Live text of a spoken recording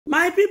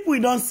My people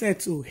don't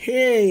settle.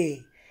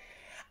 Hey,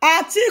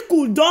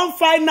 Atiku don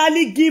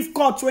finally give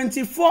court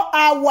 24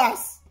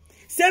 hours.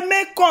 Say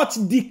make court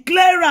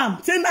declare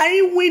am. Say na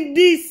him win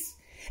this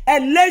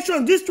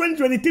election, this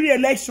 2023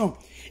 election.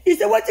 He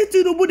say what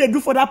Tinubu dey do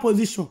for that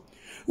position?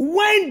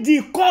 When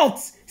the court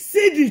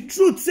see the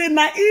truth, say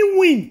na him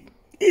win.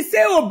 He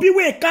say Obi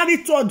wey carry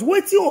third.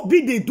 Wetin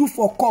Obi dey do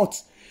for court?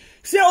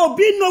 Say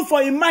Obi know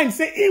for him mind.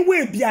 Say him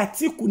wey be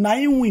Atiku na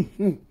him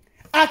win.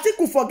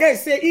 Atiku forget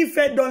say if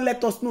he don't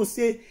let us know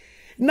say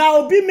now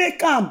Obi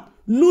make am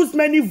lose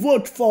many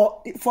votes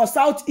for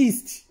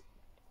Southeast.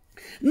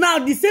 Now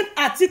the same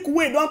Atiku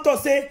wey don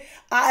talk say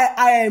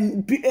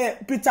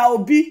Peter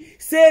Obi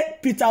say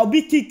Peter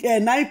Obi kick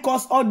na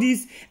cause all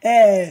these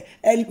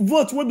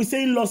votes wey be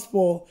saying lost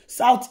for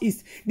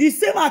Southeast. The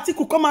same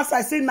Atiku come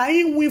outside say na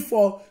him win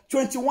for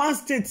 21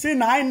 states. Say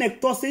na INEC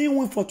talk say him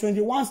win for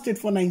 21 states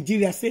for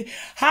Nigeria. Say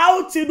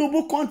how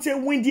Tinubu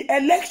can't win the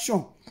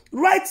election.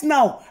 Right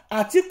now,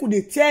 Atiku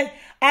dey tell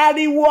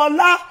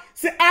Ariwoola,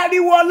 say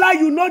Ariwoola,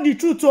 you know the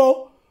truth,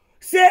 oh.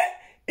 Say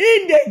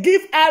if they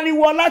give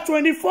Ariwoola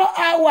 24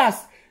 hours,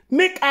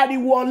 make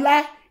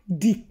Ariwoola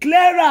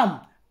declare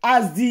him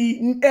as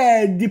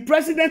the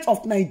president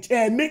of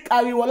Nigeria. Make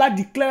Ariwoola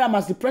declare him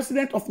as the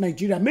president of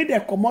Nigeria. Make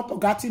them come out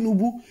Oga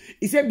Tinubu.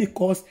 He said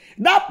because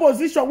that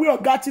position where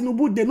Oga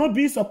Tinubu they not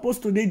be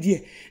supposed to be there.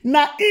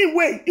 Now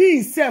he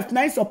himself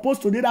now he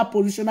supposed to be that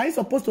position. Now he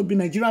supposed to be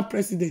Nigerian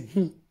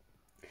president.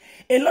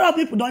 A lot of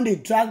people don't they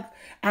drag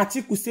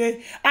Atiku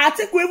say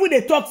Atiku even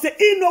they talk say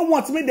he no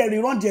want make they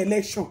rerun the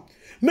election.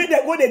 Make they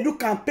go they do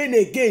campaign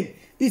again.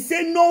 He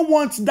say no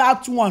want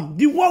that one.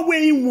 The one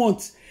way he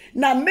wants.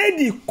 Now make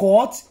the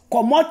court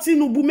come out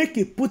Tinubu make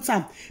it put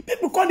am.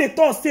 People come they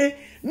talk say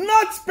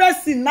not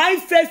person 9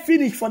 fair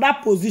finish for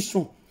that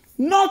position.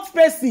 Not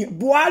person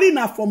Buhari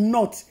na from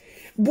north.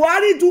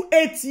 Buhari do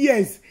 8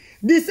 years.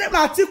 The same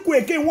Atiku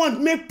again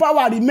want make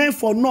power remain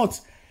for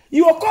north.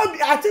 You will come,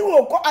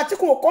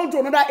 Atiku will come to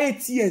another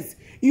 8 years.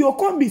 You will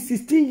come be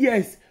 16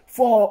 years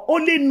for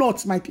only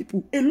not my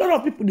people. A lot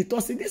of people they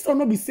talk say this will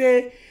not be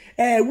say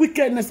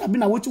wickedness. I've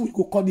been what we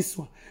could call this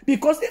one.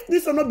 Because if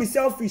this will not be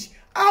selfish,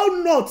 how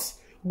not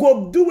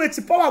go do it?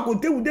 Power go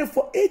deal with them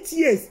for 8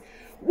 years.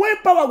 When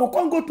power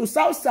go to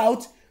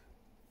south,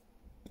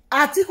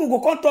 Atiku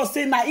go come to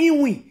say na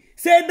him win.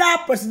 Say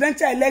that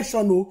presidential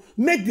election oh,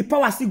 make the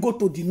power still go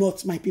to the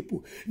north, my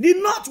people. The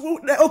north,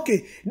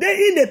 okay, they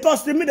in the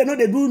talk, they know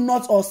they do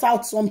north or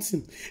south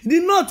something. The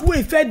north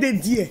way fair day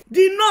there.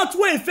 The north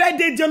way fair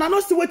day there. I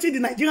not see what the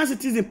Nigerian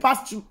citizen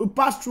pass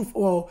through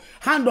for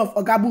hand of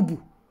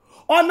Ogabubu.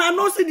 Or I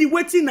not see the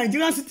waiting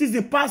Nigerian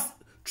citizen pass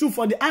through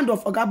for the hand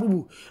of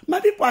Ogabubu. My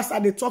people as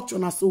they talk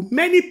to us, so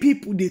many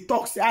people they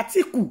talk say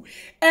Atiku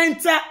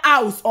enter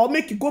house or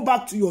make you go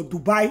back to your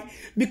Dubai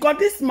because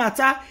this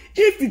matter.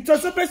 If it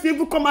also person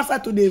even come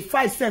outside to the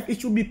fight self, it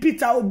should be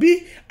Peter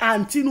Obi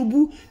and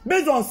Tinubu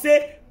based on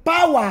say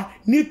power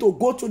need to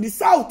go to the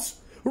south.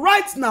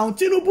 Right now,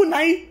 Tinubu na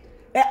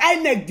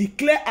INEC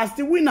declare as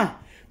the winner.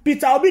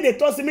 Peter Obi they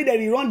told me they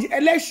rerun the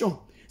election.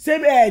 Say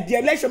the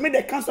election made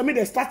they cancel, made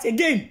they start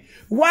again.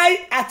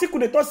 Why Atiku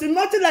they told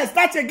nothing like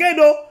start again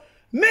though.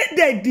 Make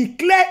they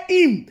declare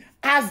him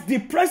as the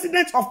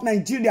president of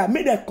Nigeria.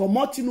 Make they come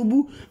out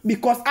Tinubu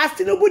because as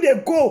Tinubu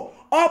they go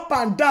up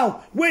and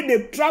down when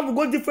they travel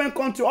go different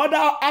countries, other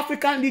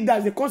African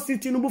leaders they come see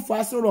Tinubu for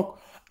Aso Rock.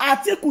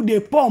 Atiku they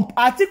pump,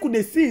 Atiku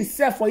they see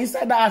himself for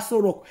inside that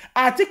Aso Rock.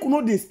 Atiku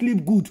know they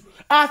sleep good.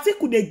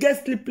 Atiku they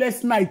get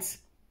sleepless nights.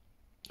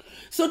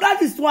 So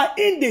that is why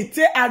in they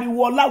tell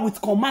Ariwoola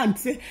with command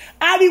say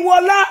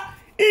Ariwoola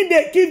in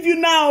they give you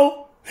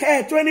now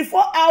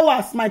 24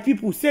 hours my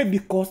people say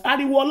because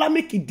Ariwoola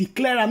make it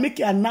declare and make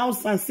it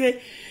announce and say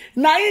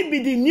now he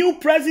be the new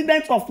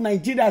president of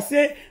Nigeria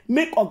say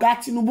make Oga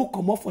Tinubu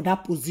come up for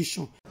that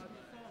position.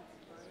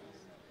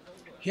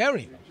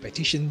 Hearing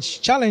petitions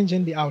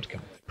challenging the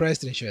outcome of the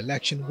presidential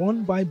election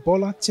won by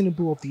Bola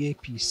Tinubu of the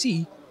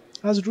APC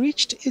has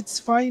reached its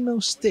final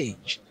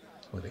stage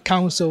with the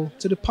council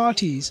to the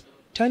parties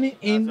turning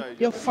in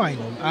their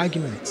final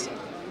arguments.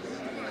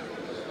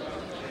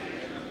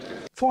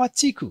 For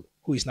Atiku,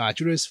 who is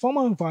Nigeria's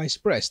former vice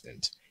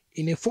president,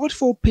 in a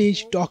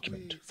 44-page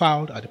document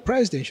filed at the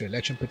Presidential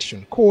Election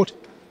Petition Court,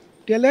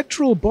 the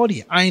electoral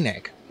body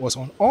INEC was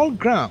on all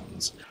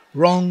grounds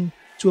wrong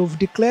to have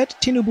declared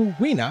Tinubu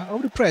winner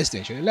of the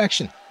presidential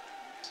election.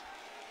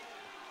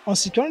 On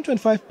securing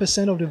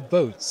 25% of the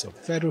votes of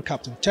the Federal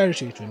Capital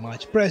Territory to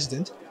emerge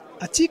president,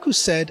 Atiku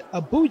said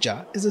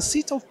Abuja is the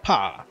seat of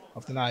power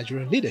of the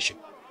Nigerian leadership,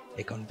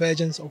 a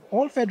convergence of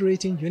all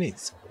federating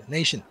units of the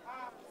nation.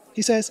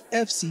 He says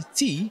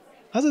FCT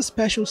has a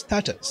special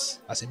status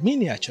as a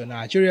miniature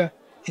Nigeria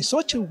in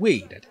such a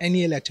way that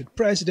any elected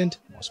president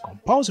must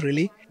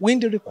compulsorily win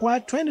the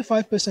required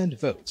 25%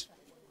 vote.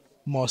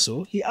 More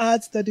so, he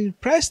adds that the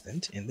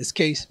president, in this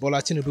case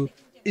Bola Tinubu,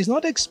 is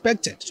not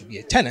expected to be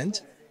a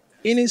tenant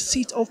in his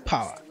seat of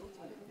power.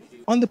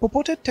 On the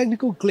purported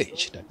technical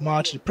glitch that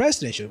marred the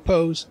presidential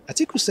polls,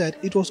 Atiku said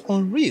it was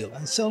unreal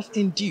and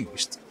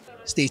self-induced.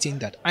 stating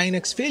that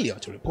INEC's failure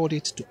to report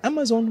it to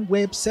Amazon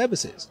Web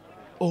Services,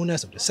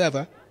 owners of the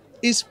server,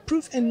 is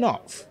proof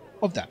enough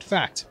of that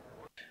fact.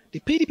 The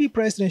PDP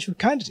presidential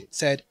candidate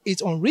said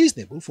it's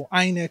unreasonable for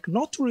INEC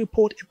not to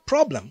report a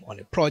problem on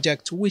a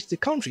project to which the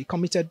country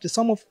committed the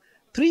sum of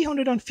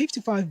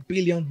 355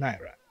 billion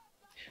naira.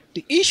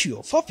 The issue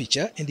of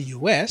forfeiture in the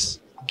US,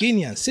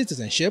 Guinean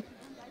citizenship,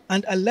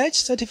 and alleged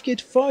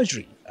certificate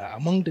forgery are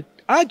among the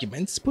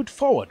arguments put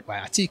forward by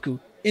Atiku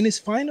in his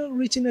final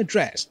written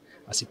address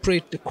as he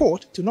prayed the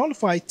court to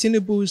nullify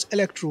Tinubu's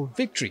electoral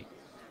victory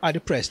at the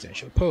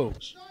presidential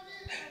polls.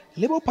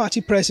 Labour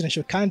Party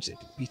presidential candidate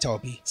Peter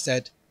Obi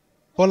said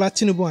Bola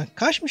Tinubu and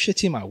Kashim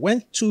Shettima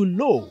went too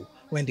low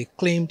when they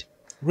claimed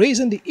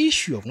raising the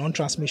issue of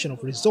non-transmission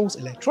of results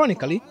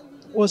electronically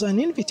was an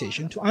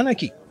invitation to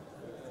anarchy.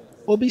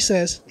 Obi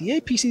says the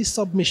APC's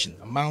submission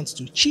amounts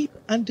to cheap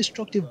and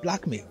destructive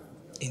blackmail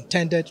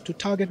intended to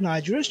target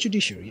Nigeria's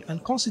judiciary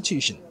and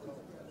constitution.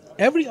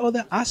 Every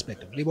other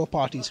aspect of Labour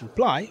Party's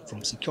reply,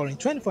 from securing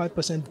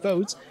 25%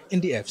 votes in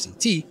the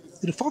FCT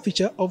to the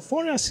forfeiture of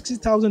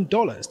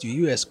 $460,000 to a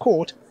US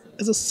court,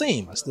 is the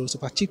same as those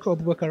of Atiku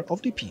Abubakar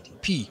of the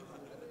PDP.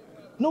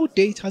 No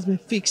date has been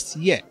fixed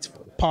yet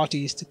for the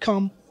parties to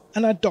come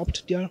and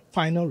adopt their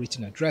final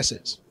written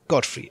addresses.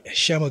 Godfrey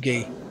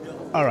Eshemoge,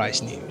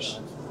 Arise News.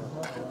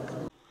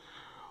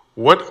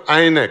 What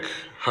INEC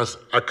has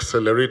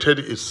accelerated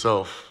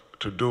itself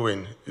to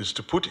doing is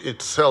to put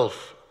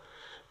itself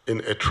in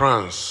a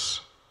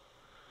trance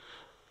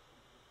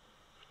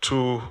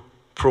to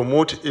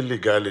promote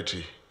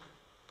illegality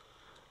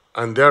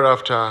and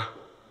thereafter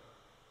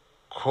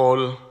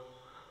call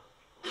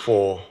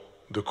for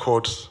the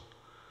courts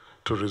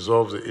to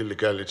resolve the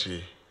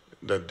illegality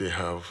that they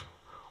have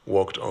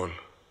worked on.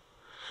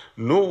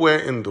 Nowhere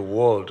in the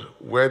world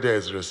where there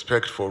is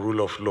respect for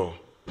rule of law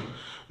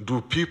do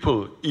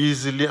people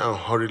easily and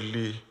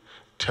hurriedly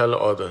tell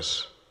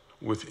others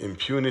with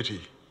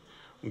impunity,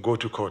 go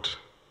to court,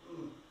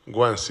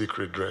 go and seek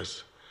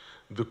redress.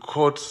 The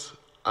courts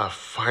are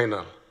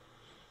final.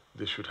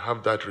 They should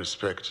have that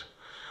respect.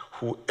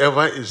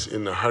 Whoever is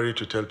in a hurry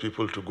to tell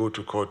people to go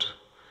to court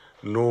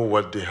know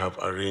what they have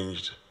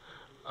arranged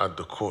at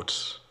the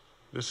courts.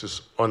 This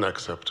is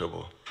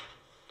unacceptable.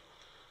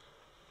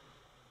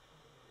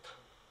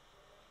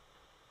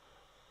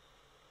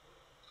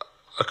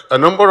 A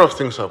number of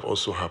things have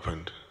also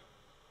happened.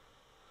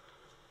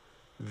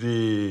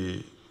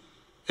 The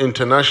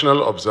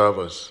international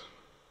observers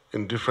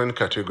in different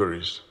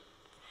categories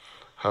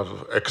have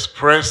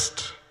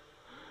expressed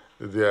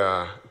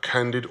their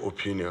candid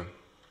opinion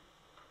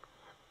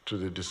to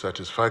the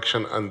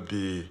dissatisfaction and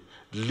the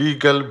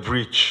legal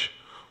breach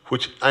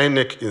which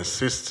INEC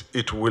insists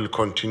it will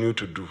continue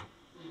to do.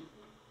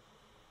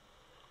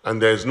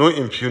 And there is no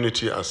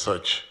impunity as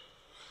such.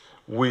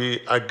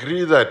 We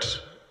agree that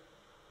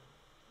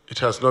it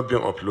has not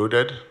been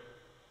uploaded.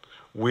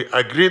 We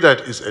agree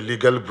that it's a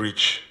legal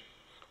breach,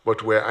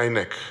 but we're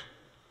INEC,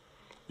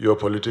 your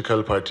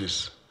political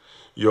parties,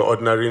 your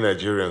ordinary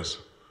Nigerians.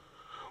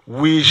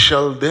 We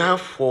shall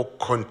therefore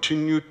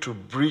continue to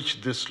breach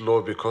this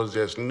law because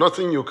there's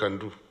nothing you can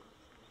do,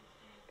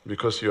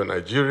 because you're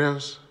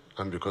Nigerians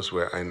and because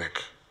we're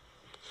INEC.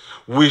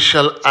 We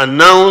shall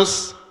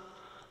announce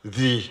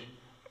the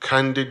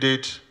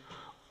candidate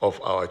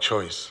of our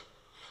choice,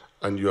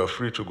 and you are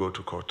free to go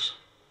to court.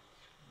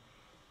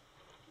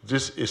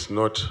 This is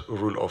not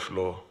rule of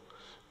law.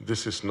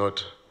 This is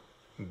not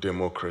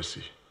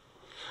democracy.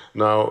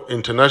 Now,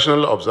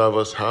 international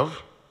observers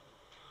have,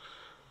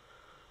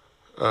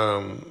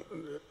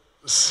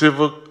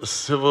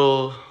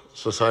 civil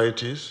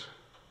societies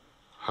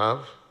have,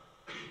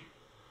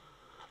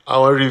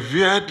 our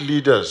revered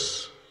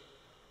leaders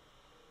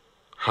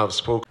have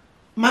spoken.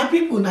 My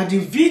people, now the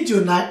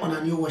video now on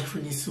a new watch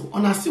finish, so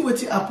on a see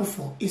what it happen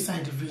for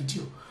inside the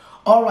video.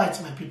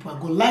 Alright, my people, I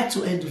go like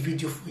to end the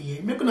video for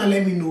you. Make una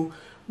let me know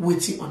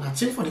waiting on a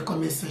thing for the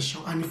comment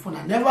section, and if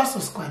una never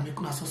subscribe, make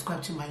una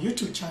subscribe to my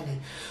YouTube channel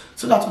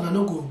so that una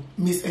no go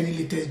miss any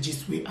latest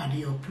gist way I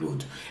dey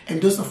upload.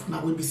 And those of una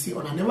will be see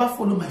una never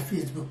follow my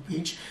Facebook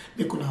page,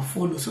 make una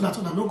follow so that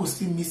una no go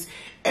still miss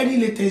any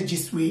latest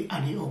gist way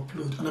I dey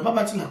upload. And bye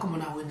bye till I come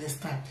on our next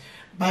time.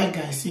 Bye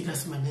guys, see you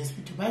guys in my next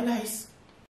video. Bye guys.